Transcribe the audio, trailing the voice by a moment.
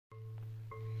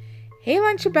Hey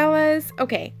Lunchabellas!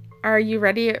 Okay, are you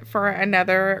ready for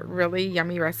another really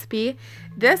yummy recipe?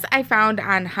 This I found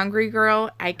on Hungry Girl.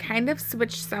 I kind of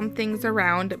switched some things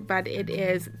around, but it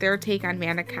is their take on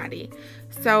manicotti.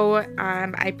 So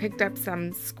I picked up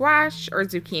some squash or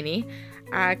zucchini,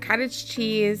 cottage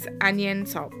cheese, onion,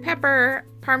 salt, pepper,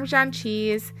 Parmesan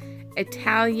cheese,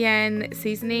 Italian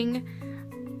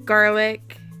seasoning,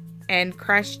 garlic, and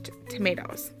crushed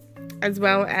tomatoes, as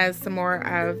well as some more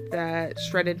of the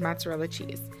shredded mozzarella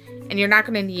cheese. And you're not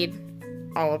going to need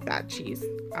all of that cheese.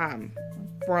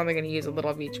 We're only going to use a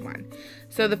little of each one.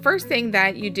 So the first thing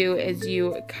that you do is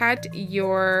you cut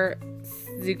your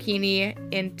zucchini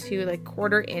into like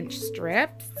 1/4-inch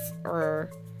strips or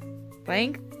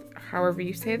length, however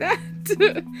you say that.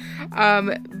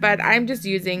 But I'm just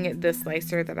using the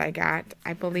slicer that I got.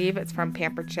 I believe it's from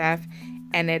Pampered Chef,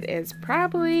 and it is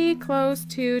probably close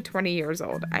to 20 years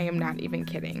old. I am not even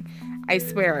kidding. I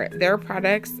swear, their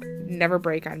products never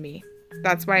break on me.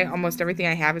 That's why almost everything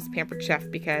I have is Pampered Chef,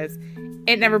 because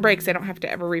it never breaks. I don't have to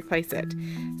ever replace it.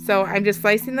 So I'm just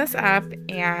slicing this up,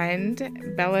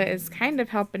 and Bella is kind of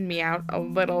helping me out a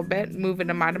little bit, moving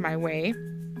them out of my way.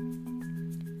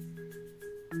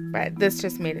 But this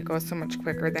just made it go so much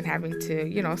quicker than having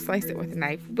to, slice it with a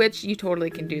knife, which you totally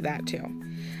can do that too.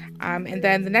 And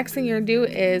then the next thing you're going to do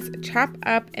is chop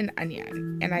up an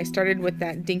onion. And I started with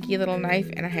that dinky little knife,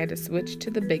 and I had to switch to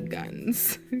the big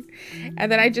guns.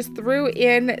 And then I just threw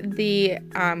in the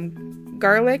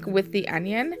garlic with the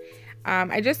onion.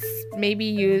 I just maybe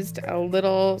used a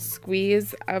little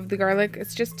squeeze of the garlic.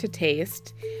 It's just to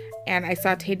taste. And I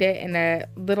sauteed it in a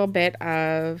little bit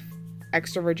of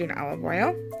extra virgin olive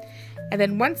oil. And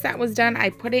then once that was done,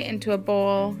 I put it into a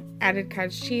bowl, added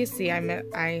cottage cheese. See,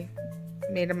 I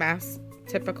made a mess.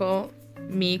 Typical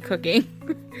me cooking.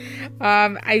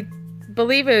 I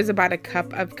believe it was about a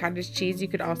cup of cottage cheese. You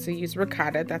could also use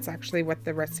ricotta. That's actually what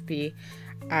the recipe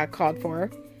called for.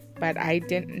 But I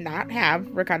did not have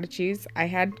ricotta cheese. I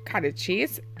had cottage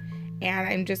cheese. And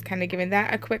I'm just kind of giving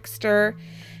that a quick stir.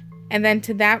 And then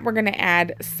to that, we're going to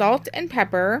add salt and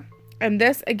pepper. And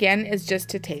this, again, is just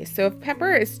to taste. So if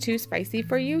pepper is too spicy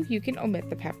for you, you can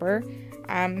omit the pepper.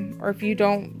 Or if you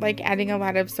don't like adding a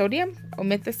lot of sodium,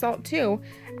 omit the salt too.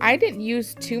 I didn't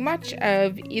use too much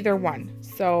of either one.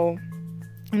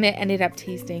 And it ended up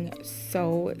tasting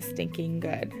so stinking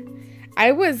good.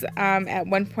 I was at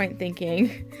one point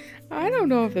thinking, I don't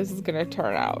know if this is going to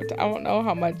turn out. I don't know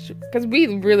how much, because we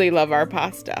really love our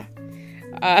pasta.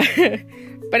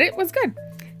 But it was good.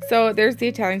 So there's the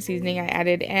Italian seasoning I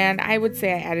added, and I would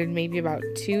say I added maybe about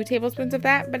 2 tablespoons of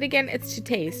that. But again, it's to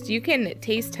taste. You can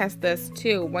taste test this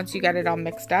too once you got it all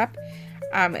mixed up,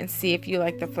 and see if you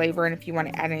like the flavor and if you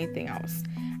want to add anything else.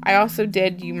 I also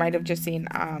did, you might have just seen,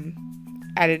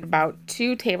 added about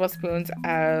 2 tablespoons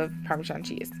of Parmesan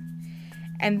cheese.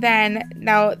 And then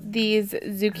now these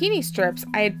zucchini strips,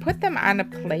 I had put them on a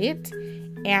plate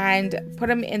and put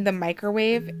them in the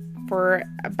microwave for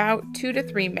about 2 to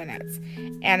 3 minutes.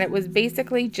 And it was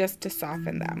basically just to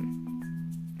soften them.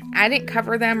 I didn't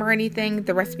cover them or anything.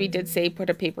 The recipe did say put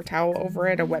a paper towel over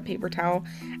it, a wet paper towel.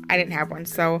 I didn't have one,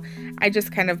 so I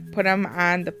just kind of put them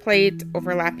on the plate,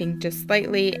 overlapping just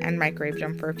slightly, and microwaved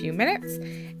them for a few minutes.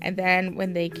 And then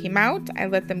when they came out, I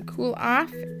let them cool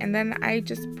off, and then I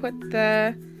just put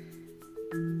the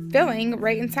filling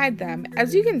right inside them.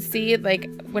 As you can see, like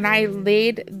when I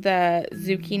laid the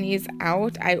zucchinis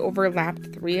out, I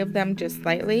overlapped 3 of them just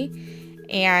slightly.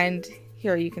 And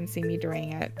here you can see me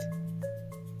doing it.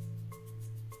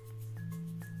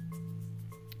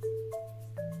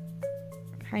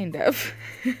 Kind of.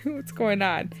 What's going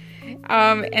on?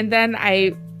 And then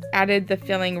I added the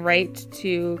filling right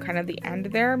to kind of the end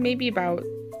there. Maybe about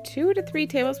 2 to 3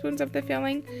 tablespoons of the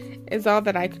filling is all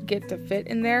that I could get to fit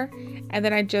in there. And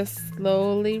then I just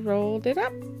slowly rolled it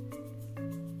up.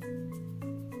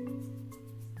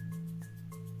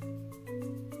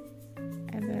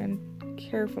 And then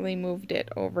carefully moved it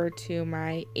over to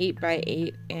my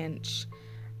 8x8-inch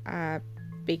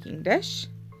baking dish.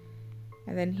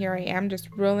 And then here I am just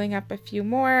rolling up a few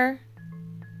more.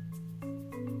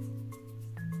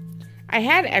 I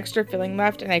had extra filling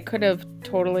left, and I could have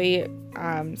totally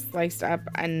sliced up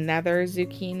another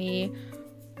zucchini,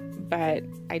 but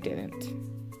I didn't.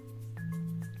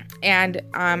 And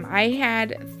I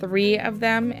had 3 of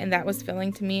them, and that was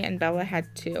filling to me, and Bella had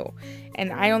 2.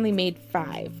 And I only made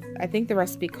 5. I think the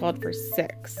recipe called for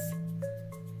 6.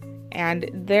 And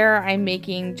there I'm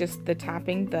making just the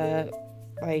topping, the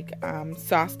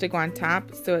sauce to go on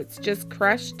top. So it's just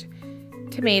crushed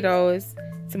tomatoes,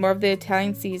 some more of the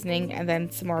Italian seasoning, and then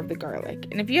some more of the garlic.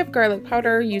 And if you have garlic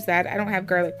powder, use that. I don't have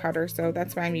garlic powder, so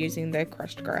that's why I'm using the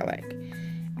crushed garlic.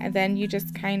 And then you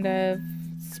just kind of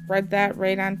spread that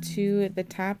right onto the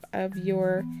top of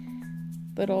your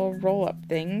little roll-up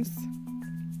things.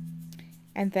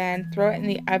 And then throw it in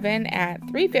the oven at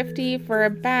 350 for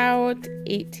about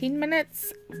 18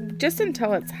 minutes, just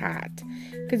until it's hot.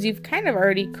 Because you've kind of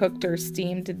already cooked or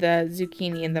steamed the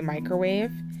zucchini in the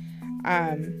microwave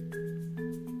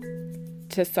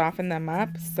to soften them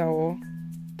up. So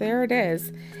there it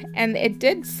is. And it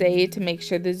did say to make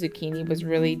sure the zucchini was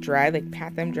really dry, like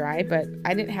pat them dry, but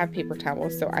I didn't have paper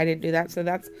towels, so I didn't do that. So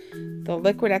that's the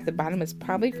liquid at the bottom is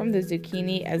probably from the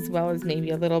zucchini, as well as maybe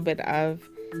a little bit of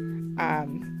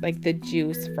like the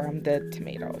juice from the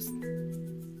tomatoes.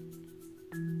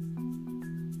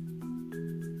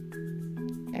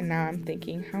 And now I'm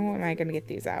thinking, how am I going to get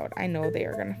these out? I know they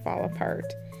are going to fall apart.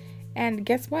 And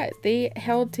guess what? They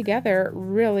held together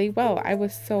really well. I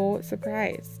was so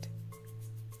surprised.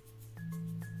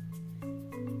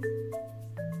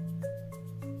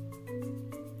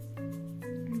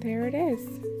 There it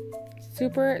is.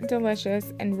 Super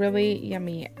delicious and really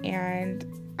yummy. And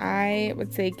I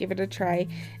would say give it a try.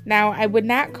 Now, I would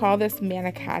not call this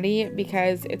manicotti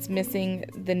because it's missing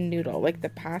the noodle, like the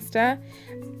pasta.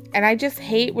 And I just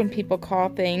hate when people call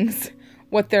things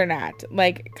what they're not.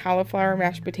 Like cauliflower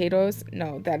mashed potatoes.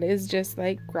 No, that is just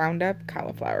like ground up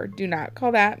cauliflower. Do not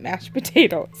call that mashed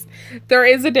potatoes. There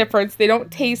is a difference. They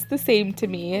don't taste the same to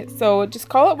me. So just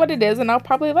call it what it is and I'll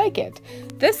probably like it.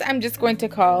 This I'm just going to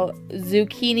call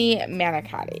zucchini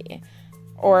manicotti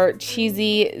or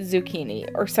cheesy zucchini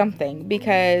or something,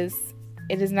 because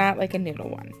it is not like a noodle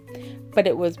one. But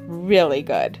it was really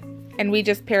good. And we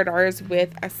just paired ours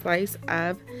with a slice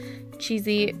of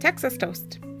cheesy Texas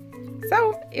toast.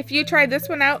 So if you try this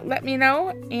one out, let me know,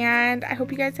 and I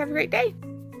hope you guys have a great day.